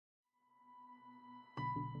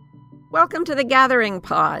Welcome to the Gathering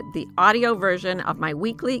Pod, the audio version of my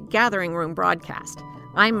weekly Gathering Room broadcast.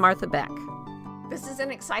 I'm Martha Beck. This is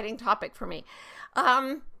an exciting topic for me.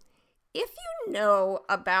 If you know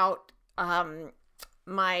about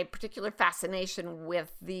my particular fascination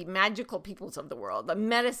with the magical peoples of the world, the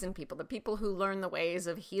medicine people, the people who learn the ways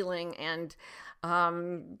of healing and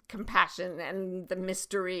compassion and the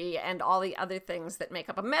mystery and all the other things that make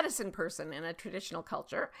up a medicine person in a traditional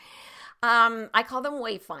culture, I call them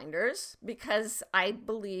wayfinders because I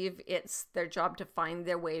believe it's their job to find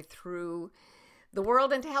their way through the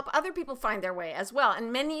world and to help other people find their way as well.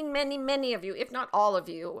 And many of you, if not all of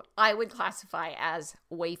you, I would classify as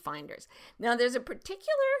wayfinders. Now, there's a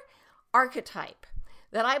particular archetype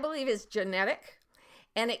that I believe is genetic,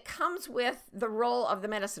 and it comes with the role of the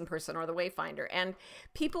medicine person or the wayfinder. And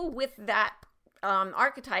people with that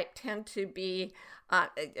archetype tend to be,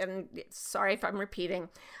 and sorry if I'm repeating,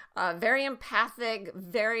 very empathic,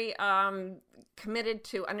 very committed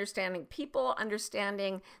to understanding people,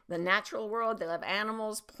 understanding the natural world. They love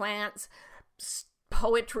animals, plants,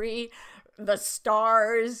 poetry, the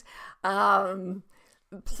stars,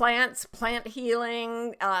 plants, plant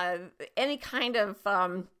healing, any kind of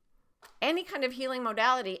healing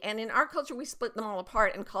modality. And in our culture, we split them all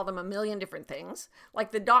apart and call them a million different things.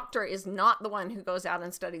 Like the doctor is not the one who goes out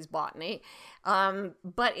and studies botany.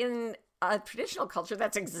 But in a traditional culture,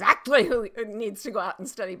 that's exactly who needs to go out and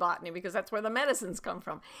study botany because that's where the medicines come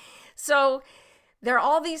from. So there are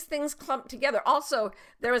all these things clumped together. Also,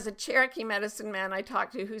 there was a Cherokee medicine man I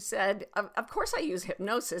talked to who said, of course I use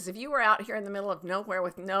hypnosis. If you were out here in the middle of nowhere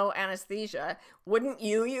with no anesthesia, wouldn't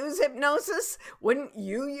you use hypnosis? Wouldn't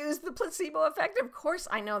you use the placebo effect? Of course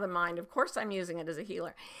I know the mind. Of course I'm using it as a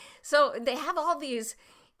healer. So they have all these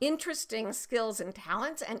interesting skills and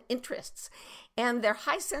talents and interests. And their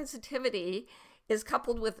high sensitivity is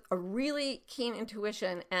coupled with a really keen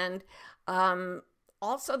intuition and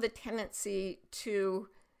also the tendency to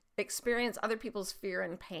experience other people's fear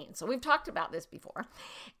and pain. So we've talked about this before.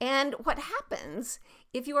 And what happens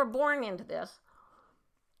if you are born into this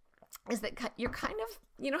is that you're kind of,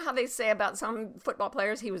 you know how they say about some football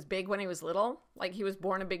players, he was big when he was little, like he was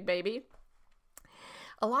born a big baby?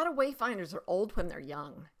 A lot of wayfinders are old when they're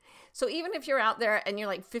young. So even if you're out there and you're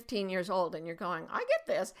like 15 years old and you're going, I get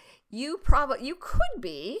this, you could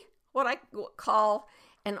be what I call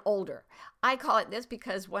an older. I call it this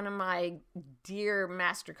because one of my dear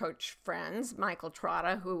master coach friends, Michael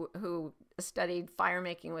Trotta, who studied fire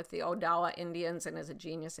making with the Odawa Indians and is a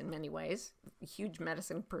genius in many ways, a huge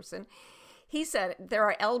medicine person, he said there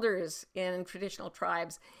are elders in traditional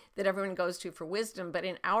tribes that everyone goes to for wisdom, but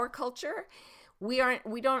in our culture, we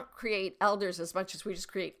don't create elders as much as we just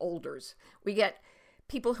create olders. We get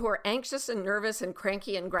people who are anxious and nervous and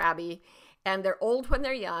cranky and grabby, and they're old when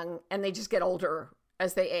they're young, and they just get older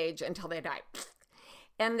as they age until they die.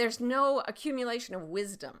 And there's no accumulation of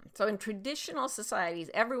wisdom. So in traditional societies,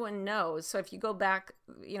 everyone knows. So if you go back,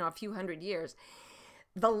 a few hundred years,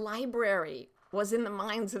 the library was in the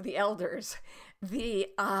minds of the elders. The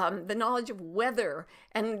knowledge of weather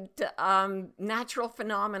and natural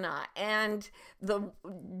phenomena and the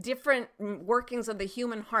different workings of the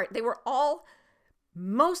human heart, they were all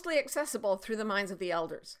mostly accessible through the minds of the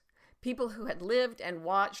elders. People who had lived and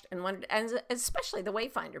watched and wondered, and especially the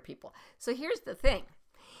wayfinder people. So here's the thing.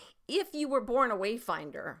 If you were born a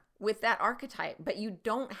wayfinder with that archetype, but you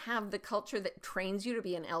don't have the culture that trains you to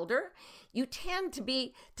be an elder, you tend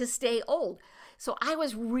to stay old. So I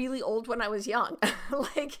was really old when I was young.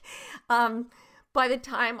 By the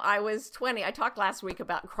time I was 20, I talked last week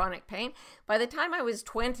about chronic pain. By the time I was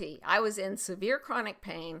 20, I was in severe chronic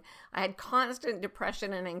pain. I had constant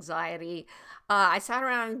depression and anxiety. I sat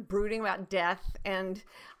around brooding about death and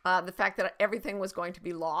the fact that everything was going to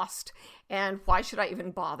be lost. And why should I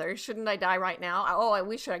even bother? Shouldn't I die right now? Oh, I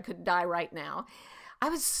wish I could die right now. I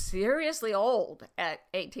was seriously old at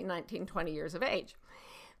 18, 19, 20 years of age.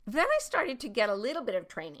 Then I started to get a little bit of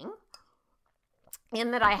training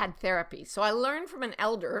in that I had therapy. So I learned from an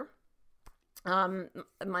elder,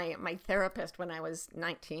 my therapist when I was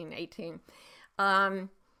 19, 18.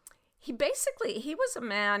 He was a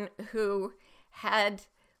man who had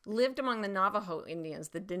lived among the Navajo Indians,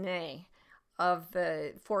 the Dene of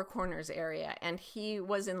the Four Corners area, and he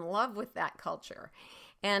was in love with that culture.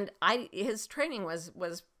 And his training was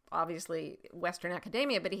obviously Western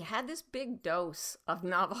academia, but he had this big dose of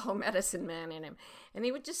Navajo medicine man in him. And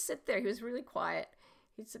he would just sit there. He was really quiet.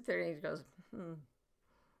 He'd sit there and he goes, Who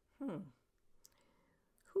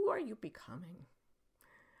are you becoming?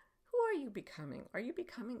 Who are you becoming? Are you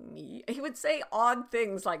becoming me? He would say odd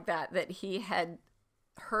things like that he had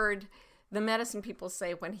heard the medicine people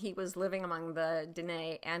say when he was living among the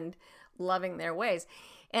Dene and loving their ways.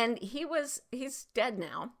 And he's dead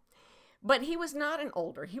now, but he was not an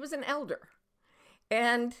older, he was an elder.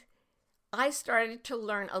 And I started to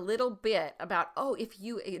learn a little bit about, if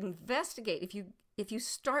you investigate, if you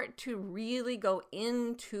start to really go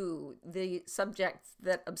into the subjects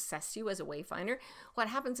that obsess you as a wayfinder, what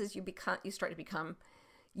happens is you start to become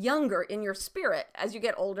younger in your spirit as you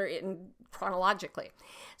get older chronologically.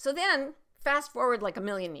 So then fast forward like a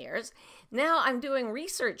million years. Now I'm doing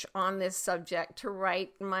research on this subject to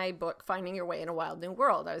write my book, Finding Your Way in a Wild New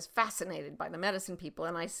World. I was fascinated by the medicine people,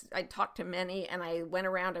 and I talked to many, and I went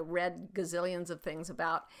around and read gazillions of things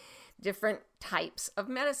about different types of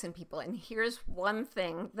medicine people. And here's one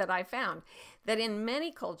thing that I found, that in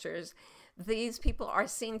many cultures, these people are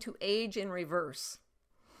seen to age in reverse.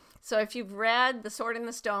 So if you've read The Sword in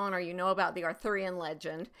the Stone, or you know about the Arthurian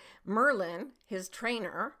legend, Merlin, his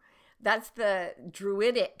trainer, that's the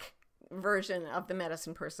druidic version of the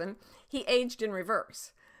medicine person, he aged in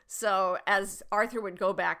reverse. So as Arthur would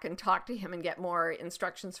go back and talk to him and get more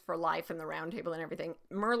instructions for life and the round table and everything,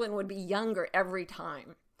 Merlin would be younger every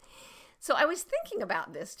time. So I was thinking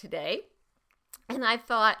about this today, and I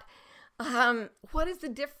thought, what is the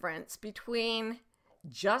difference between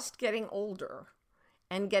just getting older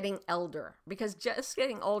and getting elder? Because just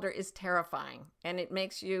getting older is terrifying, and it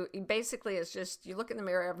makes you, basically it's just, you look in the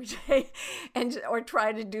mirror every day or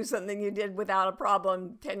try to do something you did without a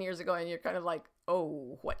problem 10 years ago, and you're kind of like,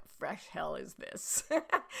 oh, what fresh hell is this?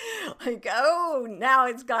 Like, oh, now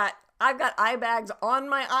I've got eye bags on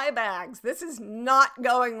my eye bags. This is not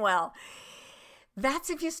going well. That's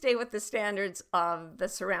if you stay with the standards of the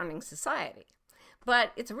surrounding society.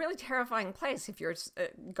 But it's a really terrifying place if you're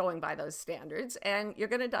going by those standards, and you're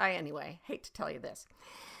going to die anyway. Hate to tell you this.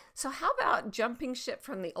 So how about jumping ship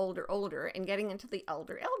from the older and getting into the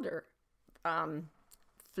elder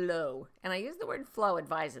flow? And I use the word flow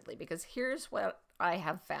advisedly, because here's what I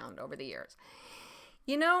have found over the years.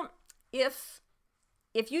 You know, if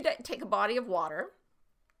you take a body of water,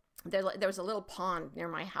 there was a little pond near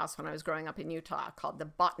my house when I was growing up in Utah called the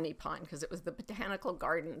Botany Pond, because it was the botanical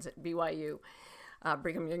gardens at BYU.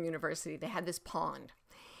 Brigham Young University. They had this pond,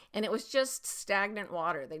 and it was just stagnant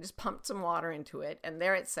water. They just pumped some water into it, and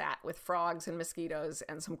there it sat with frogs and mosquitoes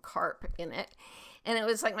and some carp in it. And it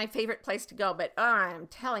was like my favorite place to go. But I'm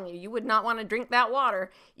telling you, you would not want to drink that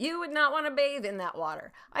water. You would not want to bathe in that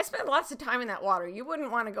water. I spent lots of time in that water. You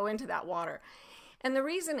wouldn't want to go into that water. And the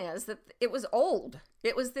reason is that it was old.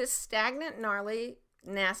 It was this stagnant, gnarly,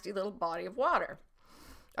 nasty little body of water.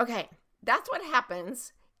 Okay, that's what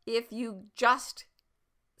happens if you just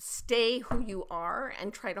stay who you are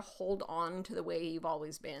and try to hold on to the way you've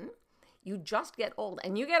always been. You just get old,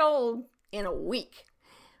 and you get old in a week.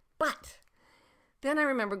 But then I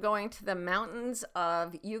remember going to the mountains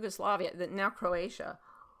of Yugoslavia, now Croatia,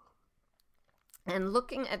 and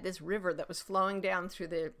looking at this river that was flowing down through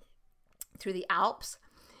the Alps,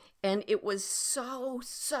 and it was so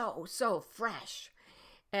fresh.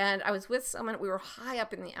 And I was with someone, we were high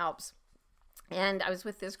up in the Alps, and I was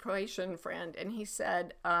with this Croatian friend, and he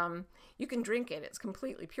said, you can drink it. It's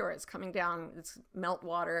completely pure. It's coming down. It's melt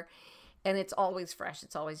water, and it's always fresh.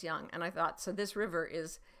 It's always young. And I thought, so this river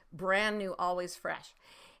is brand new, always fresh.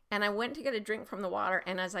 And I went to get a drink from the water,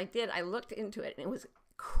 and as I did, I looked into it, and it was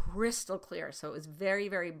crystal clear. So it was very,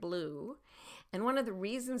 very blue. And one of the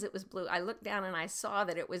reasons it was blue, I looked down and I saw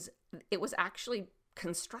that it was actually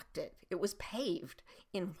constructed. It was paved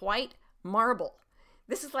in white marble.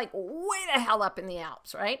 This is like way the hell up in the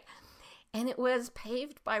Alps, right? And it was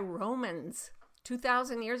paved by Romans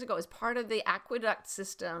 2,000 years ago as part of the aqueduct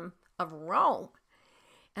system of Rome.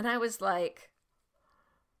 And I was like,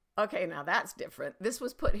 okay, now that's different. This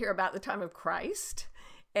was put here about the time of Christ.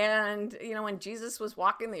 And, you know, when Jesus was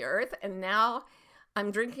walking the earth, and now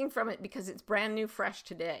I'm drinking from it because it's brand new, fresh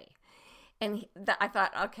today. And I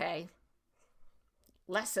thought, okay,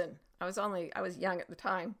 lesson. I was young at the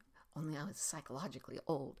time. Only I was psychologically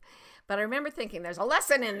old. But I remember thinking, there's a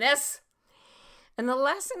lesson in this. And the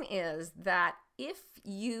lesson is that if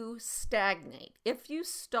you stagnate, if you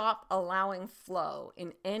stop allowing flow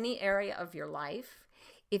in any area of your life,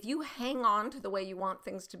 if you hang on to the way you want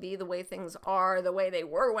things to be, the way things are, the way they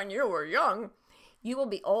were when you were young, you will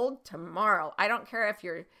be old tomorrow. I don't care if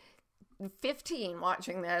you're 15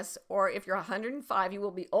 watching this or if you're 105, you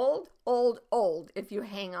will be old if you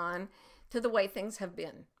hang on to the way things have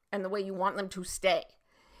been and the way you want them to stay.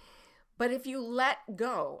 But if you let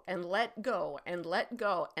go and let go and let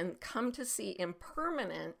go and come to see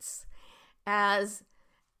impermanence as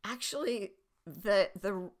actually the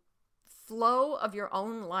flow of your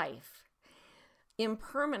own life,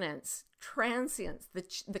 impermanence, transience,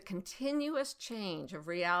 the continuous change of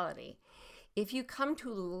reality, if you come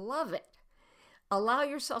to love it, allow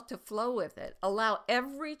yourself to flow with it, allow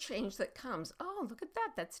every change that comes, oh, look at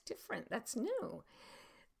that, that's different, that's new,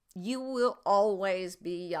 you will always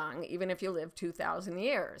be young, even if you live 2,000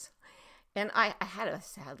 years. And I had a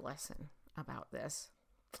sad lesson about this.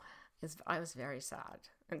 I was very sad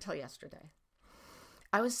until yesterday.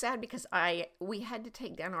 I was sad because we had to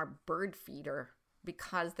take down our bird feeder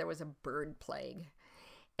because there was a bird plague.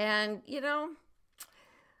 And, you know,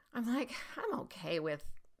 I'm like, I'm okay with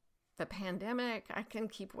the pandemic. I can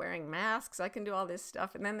keep wearing masks. I can do all this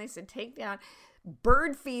stuff. And then they said, take down.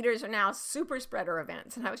 Bird feeders are now super spreader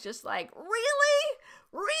events. And I was just like, really?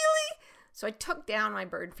 Really? So I took down my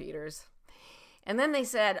bird feeders. And then they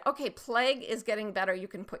said, okay, plague is getting better. You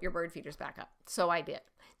can put your bird feeders back up. So I did.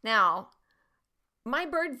 Now, my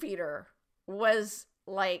bird feeder was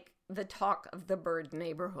like the talk of the bird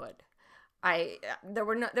neighborhood. There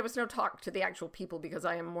was no talk to the actual people because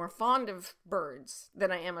I am more fond of birds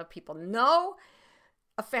than I am of people. No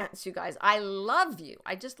offense, you guys. I love you.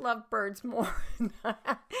 I just love birds more.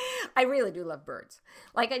 I really do love birds.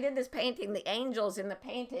 Like I did this painting, the angels in the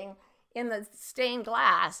painting in the stained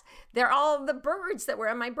glass. They're all the birds that were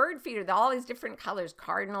in my bird feeder. They're all these different colors,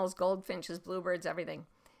 cardinals, goldfinches, bluebirds, everything.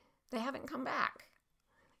 They haven't come back.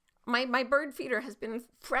 My bird feeder has been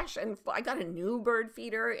fresh and I got a new bird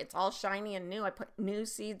feeder. It's all shiny and new. I put new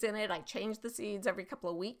seeds in it. I change the seeds every couple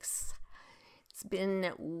of weeks. It's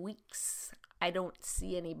been weeks. I don't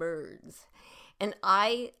see any birds. And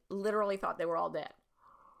I literally thought they were all dead.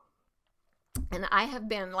 And I have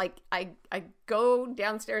been like, I go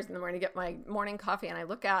downstairs in the morning to get my morning coffee and I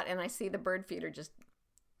look out and I see the bird feeder just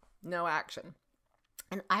no action.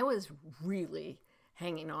 And I was really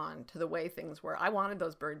hanging on to the way things were. I wanted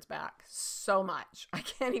those birds back so much. I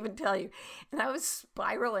can't even tell you. And I was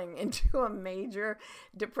spiraling into a major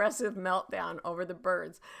depressive meltdown over the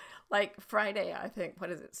birds. Like Friday, I think, what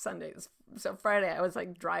is it? Sunday. So Friday, I was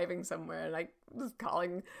like driving somewhere and I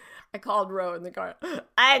called Ro in the car.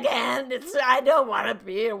 I don't want to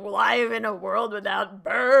be alive in a world without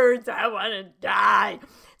birds. I want to die.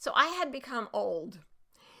 So I had become old,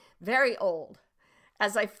 very old,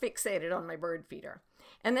 as I fixated on my bird feeder.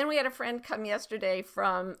 And then we had a friend come yesterday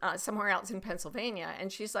from somewhere else in Pennsylvania. And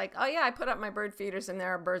she's like, oh yeah, I put up my bird feeders and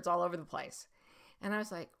there are birds all over the place. And I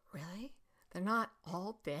was like, really? They're not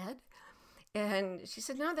all dead? And she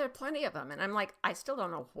said, no, there are plenty of them. And I'm like, I still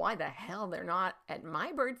don't know why the hell they're not at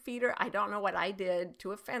my bird feeder. I don't know what I did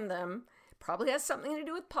to offend them. Probably has something to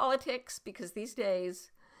do with politics because these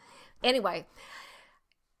days. Anyway,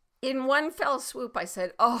 in one fell swoop, I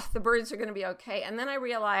said, oh, the birds are going to be okay. And then I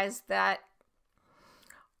realized that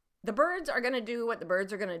the birds are going to do what the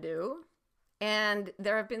birds are going to do. And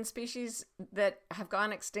there have been species that have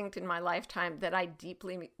gone extinct in my lifetime that I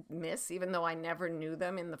deeply miss, even though I never knew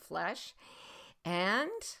them in the flesh.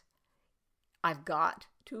 And I've got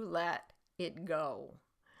to let it go.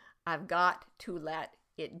 I've got to let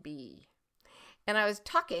it be. And I was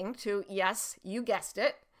talking to, yes, you guessed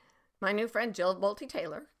it, my new friend Jill Bolte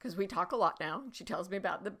Taylor, because we talk a lot now. She tells me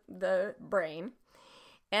about the brain.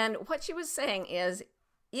 And what she was saying is,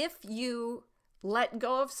 if you let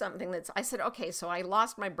go of something I said, okay, so I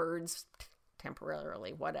lost my birds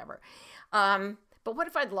temporarily, whatever. But what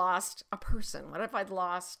if I'd lost a person? What if I'd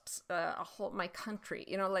lost my country?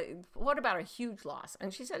 You know, like, what about a huge loss?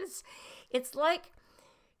 And she said, it's like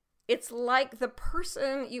the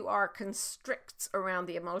person you are constricts around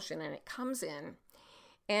the emotion and it comes in.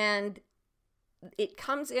 And it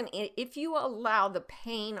comes in, if you allow the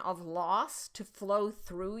pain of loss to flow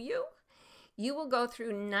through you, you will go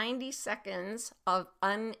through 90 seconds of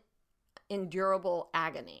unendurable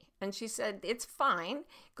agony. And she said, it's fine.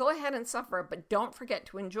 Go ahead and suffer, but don't forget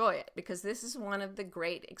to enjoy it because this is one of the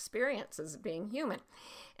great experiences of being human.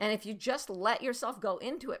 And if you just let yourself go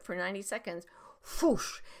into it for 90 seconds,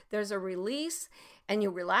 whoosh, there's a release and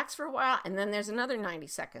you relax for a while and then there's another 90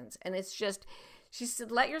 seconds. And it's just, she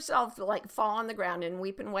said, let yourself like fall on the ground and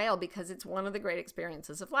weep and wail because it's one of the great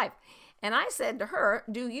experiences of life. And I said to her,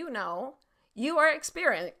 do you know, you are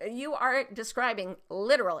describing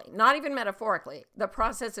literally, not even metaphorically, the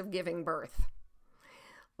process of giving birth.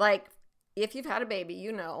 Like, if you've had a baby,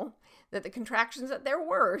 you know that the contractions at their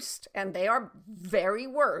worst, and they are very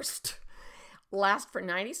worst, last for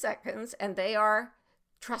 90 seconds, and they are,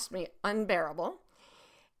 trust me, unbearable.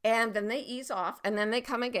 And then they ease off, and then they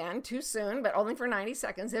come again too soon, but only for 90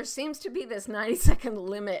 seconds. There seems to be this 90-second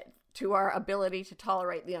limit to our ability to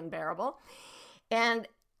tolerate the unbearable. And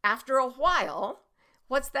after a while,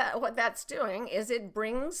 what that's doing is it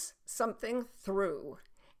brings something through.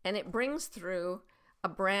 and it brings through a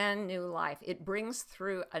brand new life. It brings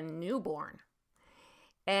through a newborn.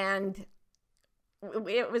 And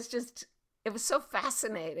it was so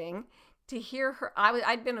fascinating to hear her.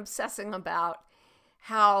 I'd been obsessing about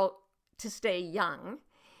how to stay young.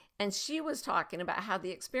 And she was talking about how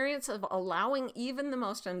the experience of allowing even the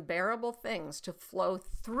most unbearable things to flow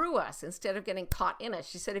through us instead of getting caught in us.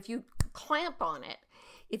 She said, if you clamp on it,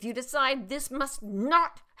 if you decide this must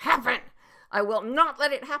not happen, I will not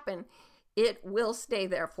let it happen, it will stay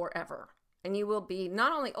there forever. And you will be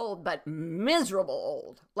not only old, but miserable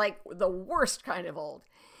old, like the worst kind of old.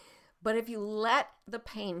 But if you let the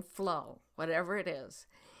pain flow, whatever it is,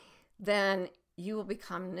 then you will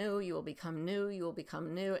become new, you will become new, you will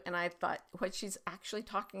become new. And I thought what she's actually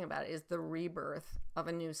talking about is the rebirth of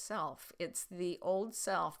a new self. It's the old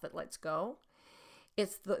self that lets go.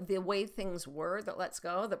 It's the way things were that lets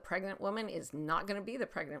go. The pregnant woman is not going to be the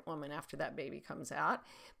pregnant woman after that baby comes out,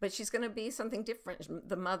 but she's going to be something different,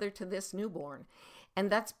 the mother to this newborn. And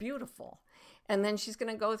that's beautiful. And then she's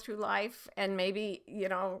going to go through life, and maybe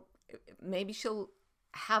she'll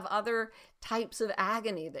have other types of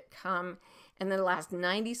agony that come and then last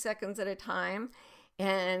 90 seconds at a time.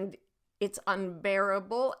 And it's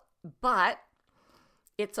unbearable, but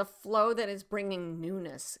it's a flow that is bringing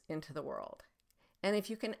newness into the world. And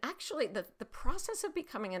if you can actually, the process of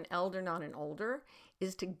becoming an elder, not an older,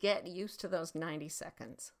 is to get used to those 90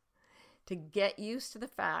 seconds, to get used to the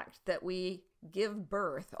fact that we give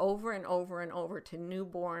birth over and over and over to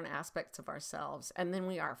newborn aspects of ourselves. And then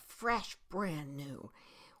we are fresh, brand new.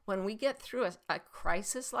 When we get through a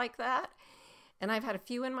crisis like that, and I've had a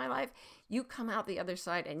few in my life, you come out the other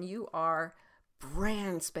side and you are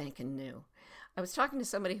brand spanking new. I was talking to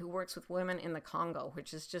somebody who works with women in the Congo,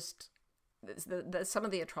 which is just, some of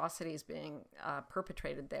the atrocities being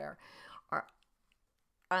perpetrated there are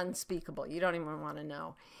unspeakable. You don't even want to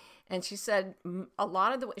know. And she said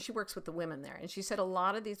she works with the women there, and she said a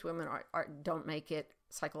lot of these women don't make it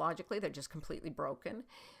psychologically. They're just completely broken.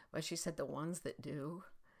 But she said the ones that do,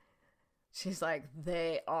 she's like,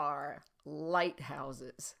 they are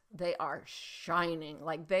lighthouses. They are shining.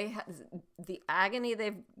 Like the agony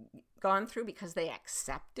they've gone through because they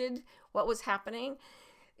accepted what was happening.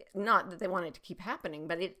 Not that they wanted it to keep happening,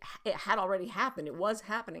 but it had already happened. It was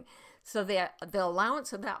happening. So the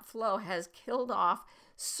allowance of that flow has killed off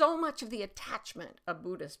so much of the attachment, a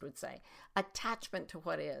Buddhist would say, attachment to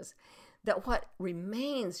what is, that what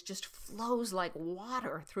remains just flows like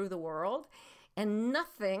water through the world, and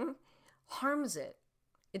nothing harms it.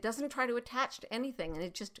 It doesn't try to attach to anything, and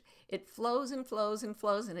it flows and flows and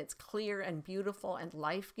flows, and it's clear and beautiful and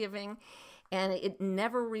life-giving, and it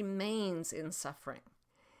never remains in suffering.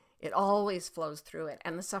 It always flows through it,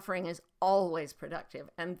 and the suffering is always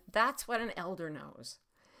productive. And that's what an elder knows.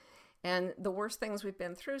 And the worst things we've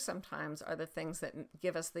been through sometimes are the things that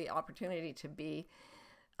give us the opportunity to be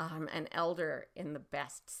an elder in the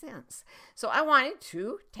best sense. So I wanted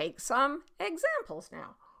to take some examples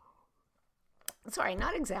now. Sorry,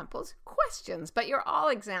 not examples, questions, but you're all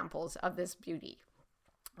examples of this beauty.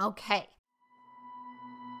 Okay.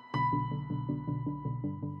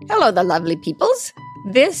 Hello, the lovely peoples.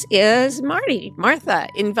 This is Martha,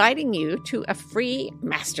 inviting you to a free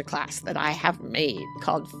masterclass that I have made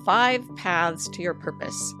called 5 Paths to Your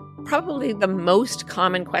Purpose. Probably the most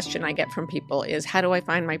common question I get from people is, how do I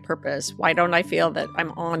find my purpose? Why don't I feel that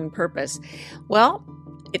I'm on purpose? Well,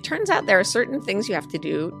 it turns out there are certain things you have to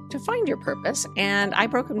do to find your purpose, and I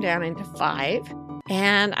broke them down into 5,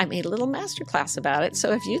 and I made a little masterclass about it.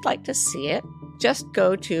 So if you'd like to see it, just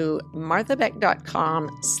go to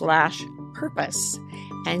marthabeck.com/purpose,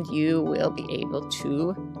 and you will be able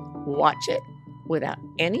to watch it without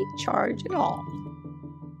any charge at all.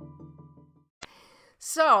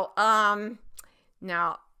 So,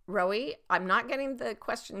 now, Rowie, I'm not getting the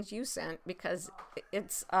questions you sent because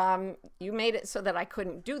it's, you made it so that I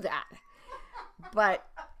couldn't do that. But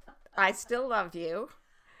I still love you.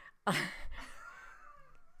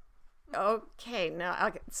 Okay, now,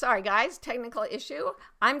 okay. Sorry, guys, technical issue.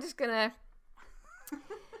 I'm just going to...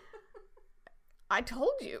 I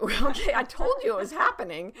told you, okay? I told you it was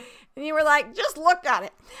happening. And you were like, just look at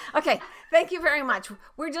it. Okay, thank you very much.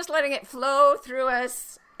 We're just letting it flow through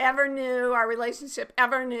us, ever new, our relationship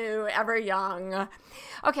ever new, ever young.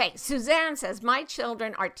 Okay, Suzanne says, my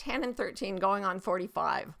children are 10 and 13 going on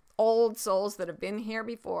 45. Old souls that have been here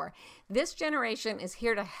before. This generation is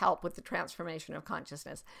here to help with the transformation of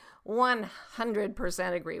consciousness.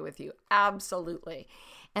 100% agree with you. Absolutely.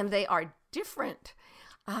 And they are different.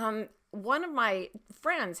 One of my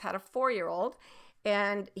friends had a 4-year-old,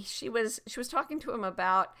 and she was talking to him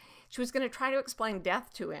about, she was going to try to explain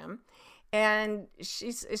death to him. And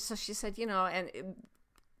she said,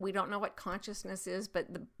 we don't know what consciousness is,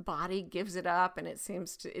 but the body gives it up and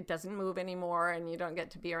it doesn't move anymore and you don't get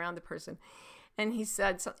to be around the person. And he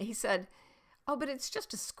said, oh, but it's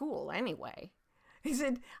just a school anyway. He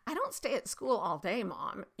said, I don't stay at school all day,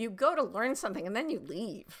 Mom. You go to learn something and then you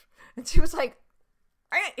leave. And she was like,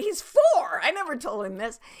 he's 4. I never told him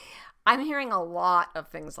this. I'm hearing a lot of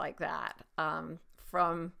things like that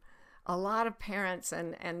from a lot of parents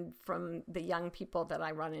and from the young people that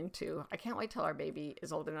I run into. I can't wait till our baby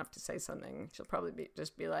is old enough to say something. She'll probably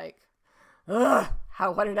just be like, ugh,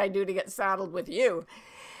 what did I do to get saddled with you?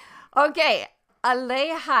 Okay.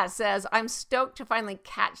 Aleja says, I'm stoked to finally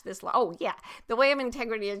catch this. Oh, yeah. The Way of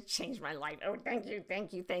Integrity has changed my life. Oh, thank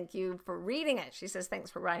you for reading it. She says, thanks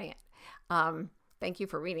for writing it. Thank you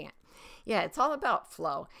for reading it. Yeah, it's all about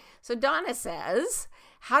flow. So Donna says,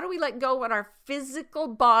 how do we let go when our physical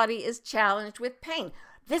body is challenged with pain?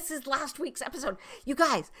 This is last week's episode. You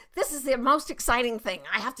guys, this is the most exciting thing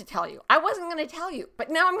I have to tell you. I wasn't going to tell you, but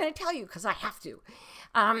now I'm going to tell you because I have to.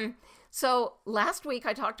 So last week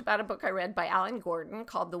I talked about a book I read by Alan Gordon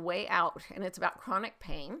called The Way Out, and it's about chronic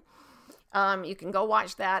pain. You can go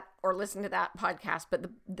watch that or listen to that podcast. But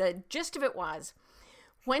the gist of it was,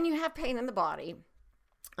 when you have pain in the body,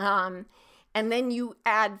 and then you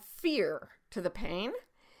add fear to the pain,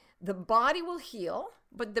 the body will heal,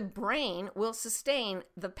 but the brain will sustain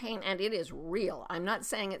the pain, and it is real. I'm not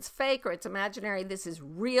saying it's fake or it's imaginary. This is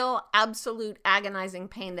real, absolute, agonizing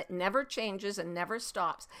pain that never changes and never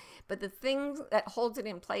stops. But the thing that holds it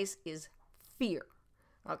in place is fear.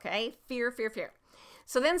 Okay? Fear.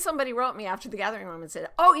 So then somebody wrote me after the gathering room and said,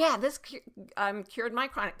 oh yeah, this cured my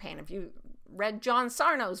chronic pain. Have you read John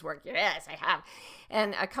Sarno's work? Yes, I have.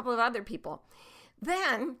 And a couple of other people.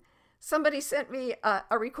 Then somebody sent me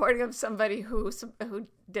a recording of somebody who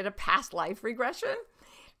did a past life regression,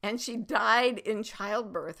 and she died in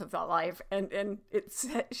childbirth of that life. And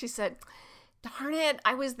she said, darn it,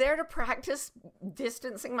 I was there to practice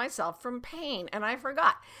distancing myself from pain, and I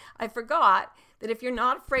forgot. I forgot that if you're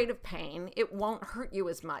not afraid of pain, it won't hurt you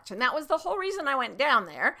as much. And that was the whole reason I went down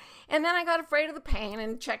there. And then I got afraid of the pain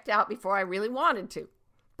and checked out before I really wanted to.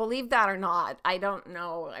 Believe that or not, I don't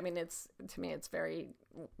know. I mean, to me, it's very,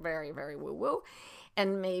 very, very woo-woo.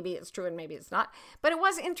 And maybe it's true and maybe it's not. But it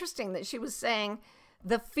was interesting that she was saying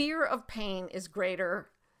the fear of pain is greater.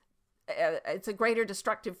 It's a greater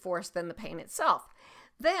destructive force than the pain itself.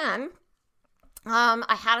 Then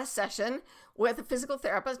I had a session with a physical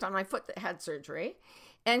therapist on my foot that had surgery.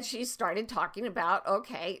 And she started talking about,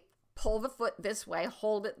 okay, pull the foot this way,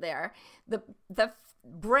 hold it there. The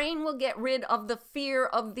brain will get rid of the fear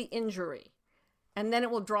of the injury, and then it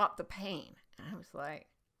will drop the pain. And I was like,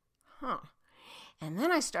 huh. And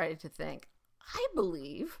then I started to think, I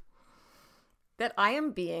believe that I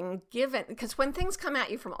am being given, because when things come at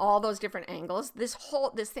you from all those different angles, this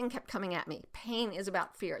thing kept coming at me. Pain is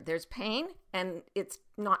about fear. There's pain, and it's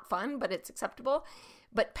not fun, but it's acceptable.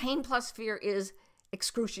 But pain plus fear is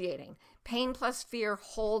excruciating. Pain plus fear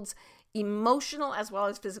holds emotional as well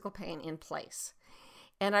as physical pain in place.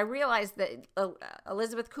 And I realized that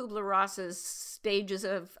Elizabeth Kubler-Ross's stages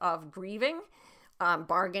of grieving,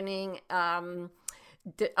 bargaining,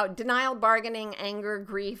 denial, bargaining, anger,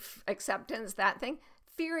 grief, acceptance, that thing,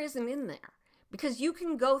 fear isn't in there. Because you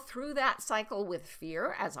can go through that cycle with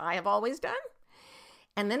fear, as I have always done,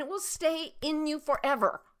 and then it will stay in you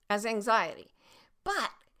forever as anxiety.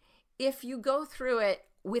 But if you go through it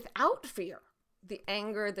without fear, the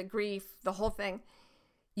anger, the grief, the whole thing,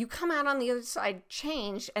 you come out on the other side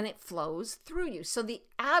changed, and it flows through you. So the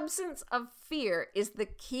absence of fear is the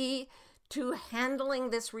key to handling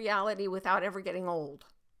this reality without ever getting old.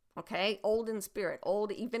 Okay? Old in spirit,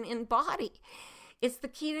 old even in body. It's the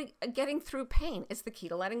key to getting through pain. It's the key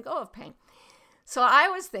to letting go of pain. So I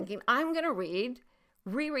was thinking, I'm going to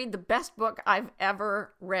reread the best book I've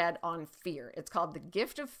ever read on fear. It's called The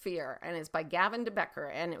Gift of Fear, and it's by Gavin de Becker,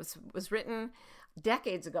 and it was written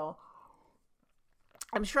decades ago.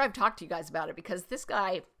 I'm sure I've talked to you guys about it because this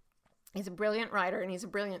guy is a brilliant writer and he's a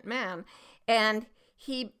brilliant man, and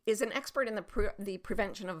he is an expert in the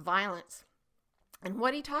prevention of violence. And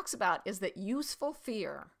what he talks about is that useful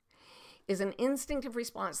fear is an instinctive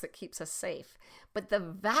response that keeps us safe, but the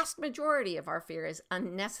vast majority of our fear is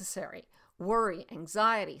unnecessary. Worry,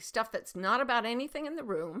 anxiety, stuff that's not about anything in the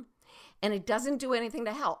room, and it doesn't do anything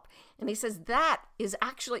to help. And he says that is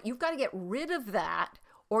actually, you've got to get rid of that,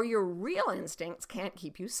 or your real instincts can't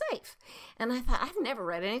keep you safe. And I thought, I've never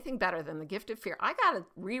read anything better than The Gift of Fear. I got to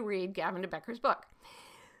reread Gavin de Becker's book.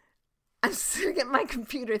 I'm sitting at my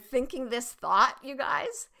computer thinking this thought, you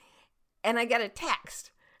guys, and I get a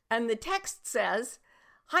text. And the text says,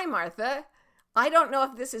 Hi, Martha. I don't know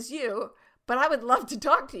if this is you, but I would love to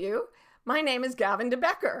talk to you. My name is Gavin de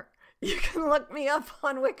Becker. You can look me up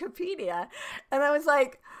on Wikipedia. And I was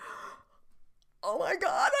like, oh my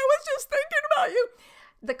God, I was just thinking about you.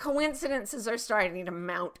 The coincidences are starting to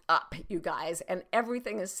mount up, you guys, and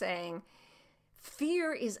everything is saying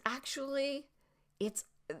fear is actually, it's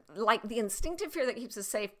like the instinctive fear that keeps us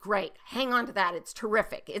safe. Great. Hang on to that. It's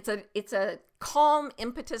terrific. It's a calm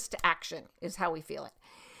impetus to action is how we feel it.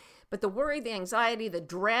 But the worry, the anxiety, the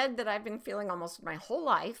dread that I've been feeling almost my whole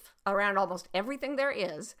life around almost everything there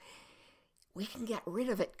is, we can get rid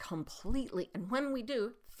of it completely. And when we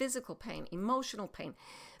do, physical pain, emotional pain,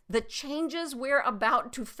 the changes we're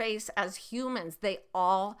about to face as humans, they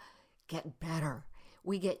all get better.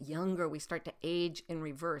 We get younger. We start to age in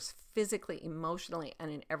reverse, physically, emotionally, and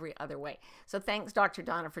in every other way. So thanks, Dr.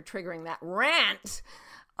 Donna, for triggering that rant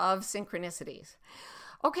of synchronicities.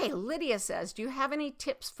 Okay, Lydia says, do you have any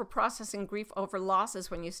tips for processing grief over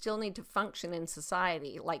losses when you still need to function in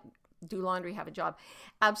society, like do laundry, have a job?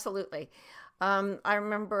 Absolutely. I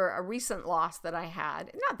remember a recent loss that I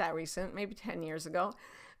had, not that recent, maybe 10 years ago,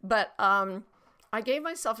 but I gave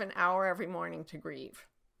myself an hour every morning to grieve.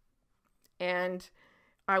 And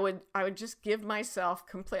I would just give myself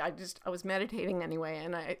I was meditating anyway.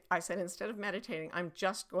 And I said, instead of meditating, I'm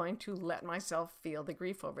just going to let myself feel the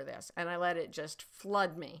grief over this. And I let it just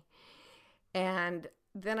flood me. And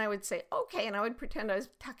then I would say, okay. And I would pretend I was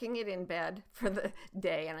tucking it in bed for the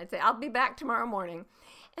day. And I'd say, I'll be back tomorrow morning.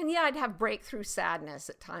 And yeah, I'd have breakthrough sadness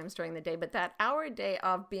at times during the day, but that hour a day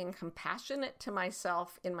of being compassionate to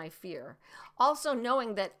myself in my fear, also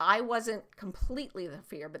knowing that I wasn't completely the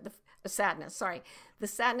fear, but the sadness, sorry, the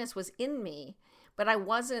sadness was in me, but I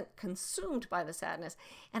wasn't consumed by the sadness.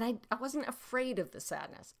 And I wasn't afraid of the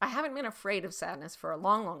sadness. I haven't been afraid of sadness for a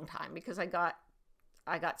long, long time because I got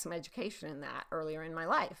some education in that earlier in my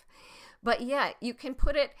life. But yeah, you can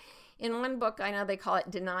put it in one book. I know they call it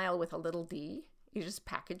denial with a little d. You just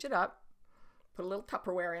package it up, put a little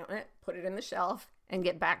Tupperware on it, put it in the shelf, and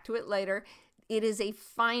get back to it later. It is a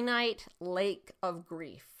finite lake of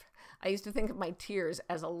grief. I used to think of my tears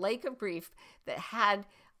as a lake of grief that had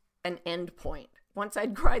an end point. Once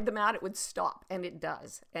I'd cried them out, it would stop, and it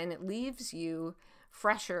does. And it leaves you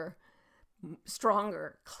fresher,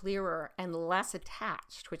 stronger, clearer, and less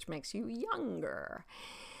attached, which makes you younger.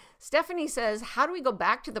 Stephanie says, how do we go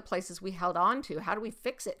back to the places we held on to? How do we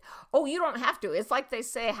fix it? Oh, you don't have to. It's like they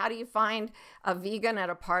say, how do you find a vegan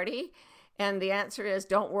at a party? And the answer is,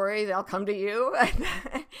 don't worry, they'll come to you.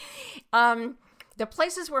 The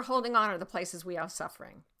places we're holding on are the places we have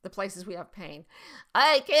suffering, the places we have pain.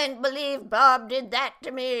 I can't believe Bob did that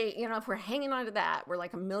to me. You know, if we're hanging on to that, we're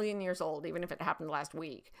like 1,000,000 years old, even if it happened last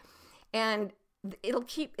week. And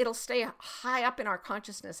it'll stay high up in our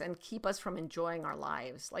consciousness and keep us from enjoying our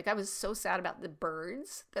lives. Like I was so sad about the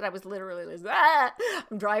birds that I was literally like,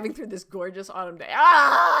 I'm driving through this gorgeous autumn day.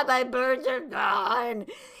 My birds are gone.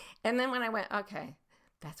 And then when I went, okay,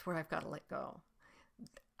 that's where I've got to let go.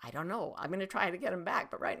 I don't know. I'm going to try to get them back,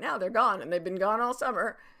 but right now they're gone and they've been gone all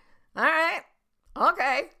summer. All right.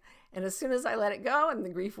 Okay. And as soon as I let it go and the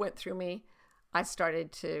grief went through me, I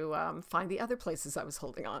started to find the other places I was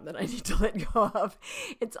holding on that I need to let go of.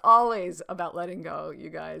 It's always about letting go, you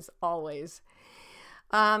guys, always.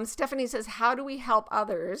 Stephanie says, how do we help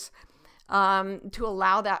others to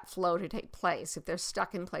allow that flow to take place if they're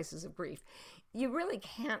stuck in places of grief? You really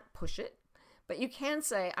can't push it, but you can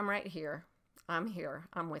say, I'm right here. I'm here.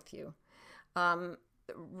 I'm with you.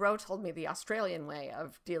 Ro told me the Australian way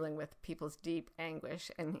of dealing with people's deep anguish.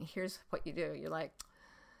 And here's what you do. You're like,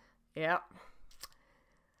 yep.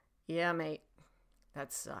 Yeah, mate,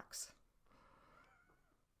 that sucks.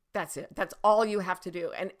 That's it. That's all you have to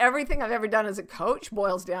do. And everything I've ever done as a coach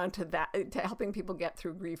boils down to that, to helping people get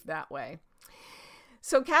through grief that way.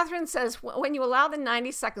 So Catherine says, when you allow the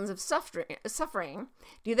 90 seconds of suffering,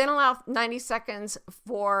 do you then allow 90 seconds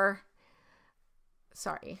for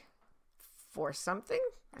something?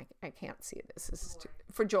 I can't see this. This is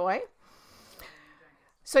for joy.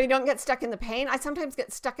 So you don't get stuck in the pain. I sometimes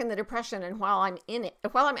get stuck in the depression, and while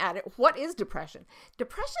I'm at it, what is depression?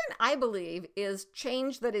 Depression, I believe, is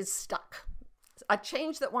change that is stuck. A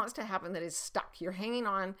change that wants to happen that is stuck. You're hanging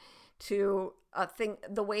on to a thing,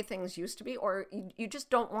 the way things used to be, or you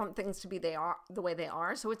just don't want things to be the way they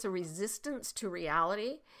are. So it's a resistance to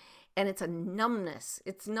reality, and it's a numbness.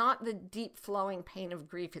 It's not the deep flowing pain of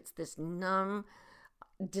grief. It's this numb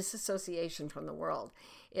disassociation from the world.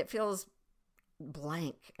 It feels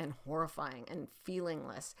blank and horrifying and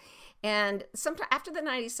feelingless. And sometimes after the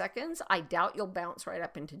 90 seconds, I doubt you'll bounce right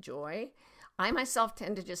up into joy. I myself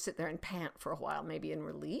tend to just sit there and pant for a while, maybe in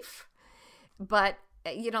relief. But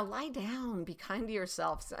lie down, be kind to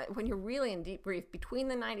yourself. When you're really in deep grief, between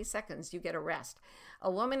the 90 seconds, you get a rest. A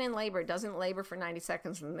woman in labor doesn't labor for 90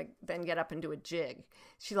 seconds and then get up and do a jig.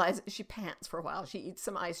 She pants for a while. She eats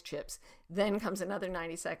some ice chips. Then comes another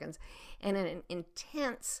 90 seconds. And in an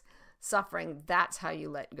intense suffering, that's how you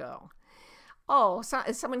let go. Oh,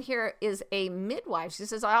 someone here is a midwife. She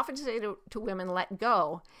says, I often say to women, let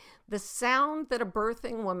go. The sound that a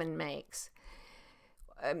birthing woman makes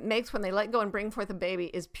when they let go and bring forth a baby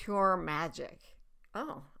is pure magic.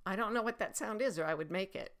 Oh, I don't know what that sound is, or I would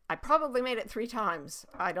make it. I probably made it 3 times.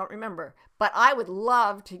 I don't remember, but I would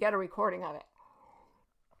love to get a recording of it.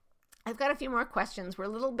 I've got a few more questions. We're a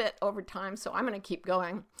little bit over time, so I'm going to keep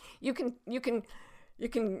going. You can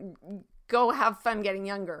go have fun getting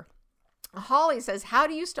younger. Holly says, how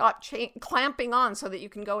do you stop clamping on so that you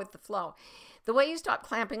can go with the flow? The way you stop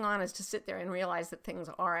clamping on is to sit there and realize that things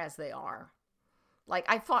are as they are. Like,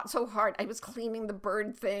 I fought so hard. I was cleaning the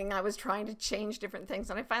bird thing. I was trying to change different things.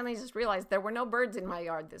 And I finally just realized there were no birds in my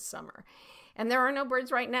yard this summer. And there are no birds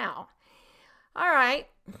right now. All right.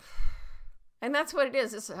 And that's what it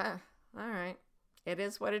is. It's, all right. It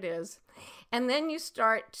is what it is. And then you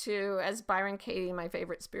start to, as Byron Katie, my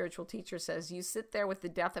favorite spiritual teacher, says, you sit there with the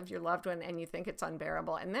death of your loved one and you think it's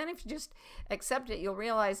unbearable. And then if you just accept it, you'll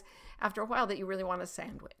realize after a while that you really want a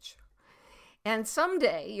sandwich. And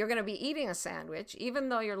someday you're going to be eating a sandwich, even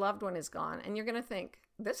though your loved one is gone, and you're going to think,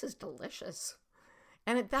 this is delicious.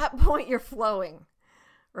 And at that point, you're flowing,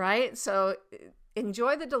 right? So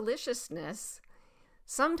enjoy the deliciousness.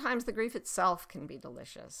 Sometimes the grief itself can be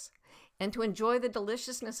delicious. And to enjoy the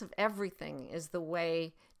deliciousness of everything is the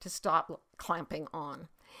way to stop clamping on.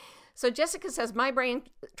 So Jessica says, my brain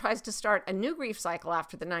tries to start a new grief cycle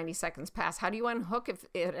after the 90 seconds pass. How do you unhook if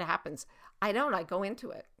it happens? I don't. I go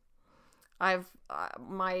into it.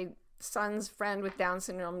 My son's friend with Down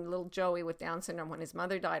syndrome, little Joey with Down syndrome, when his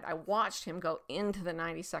mother died, I watched him go into the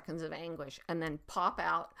 90 seconds of anguish and then pop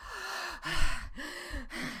out.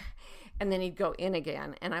 And then he'd go in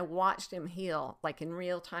again. And I watched him heal like in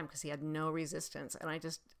real time because he had no resistance. And I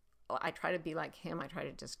try to be like him. I try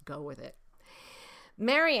to just go with it.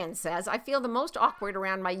 Marion says, I feel the most awkward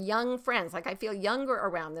around my young friends. Like I feel younger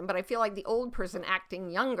around them, but I feel like the old person acting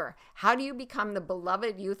younger. How do you become the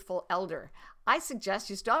beloved youthful elder? I suggest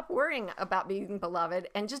you stop worrying about being beloved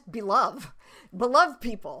and just beloved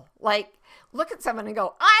people. Like look at someone and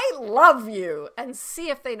go, I love you, and see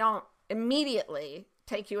if they don't immediately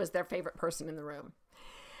take you as their favorite person in the room.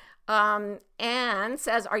 Anne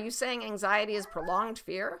says, are you saying anxiety is prolonged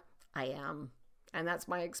fear? I am. And that's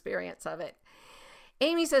my experience of it.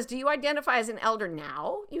 Amy says, do you identify as an elder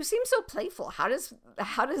now? You seem so playful. How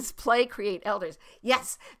does play create elders?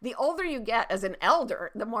 Yes, the older you get as an elder,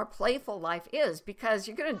 the more playful life is, because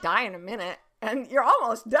you're going to die in a minute and you're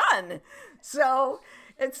almost done. So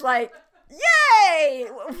it's like, yay!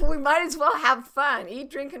 We might as well have fun. Eat,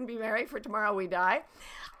 drink, and be merry, for tomorrow we die.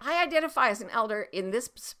 I identify as an elder in this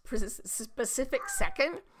specific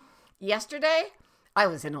second. Yesterday, I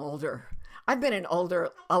was an older. I've been an older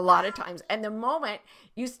a lot of times. And the moment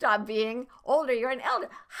you stop being older, you're an elder.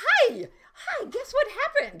 Hi, guess what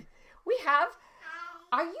happened?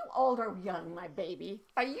 Are you old or young, my baby?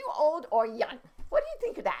 Are you old or young? What do you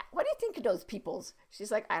think of that? What do you think of those peoples? She's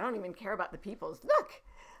like, I don't even care about the peoples. Look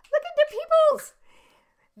at the peoples.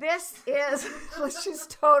 She's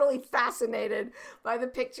totally fascinated by the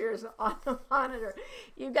pictures on the monitor.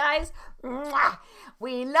 You guys,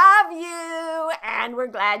 we love you, and we're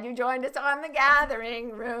glad you joined us on the Gathering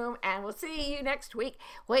Room, and we'll see you next week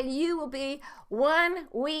when you will be 1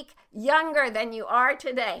 week younger than you are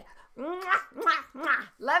today.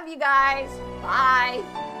 Love you guys. Bye.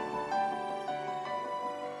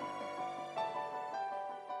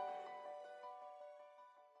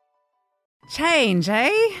 Change, eh?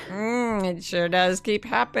 It sure does keep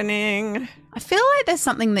happening. I feel like there's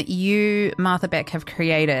something that you, Martha Beck, have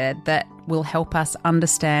created that will help us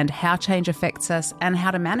understand how change affects us and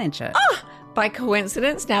how to manage it. Oh, by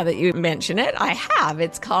coincidence, now that you mention it, I have.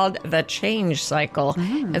 It's called The Change Cycle.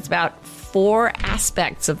 It's about 4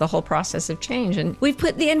 aspects of the whole process of change. And we've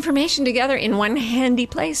put the information together in one handy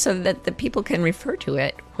place so that the people can refer to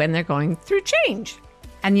it when they're going through change.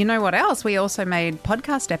 And you know what else? We also made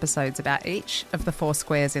podcast episodes about each of the 4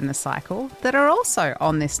 squares in the cycle that are also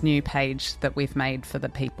on this new page that we've made for the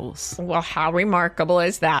peoples. Well, how remarkable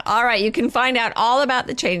is that? All right, you can find out all about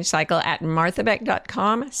the change cycle at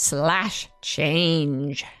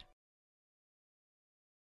marthabeck.com/change.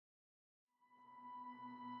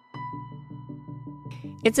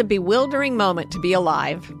 It's a bewildering moment to be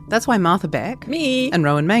alive. That's why Martha Beck, me, and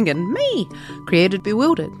Rowan Mangan, me, created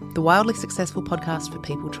Bewildered, the wildly successful podcast for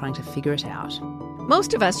people trying to figure it out.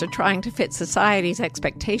 Most of us are trying to fit society's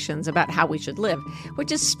expectations about how we should live,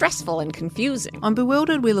 which is stressful and confusing. On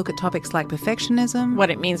Bewildered, we look at topics like perfectionism, What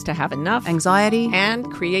it means to have enough, anxiety,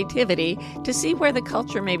 and creativity to see where the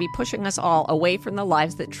culture may be pushing us all away from the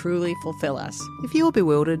lives that truly fulfill us. If you're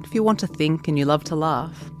bewildered, if you want to think and you love to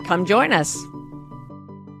laugh, Come join us.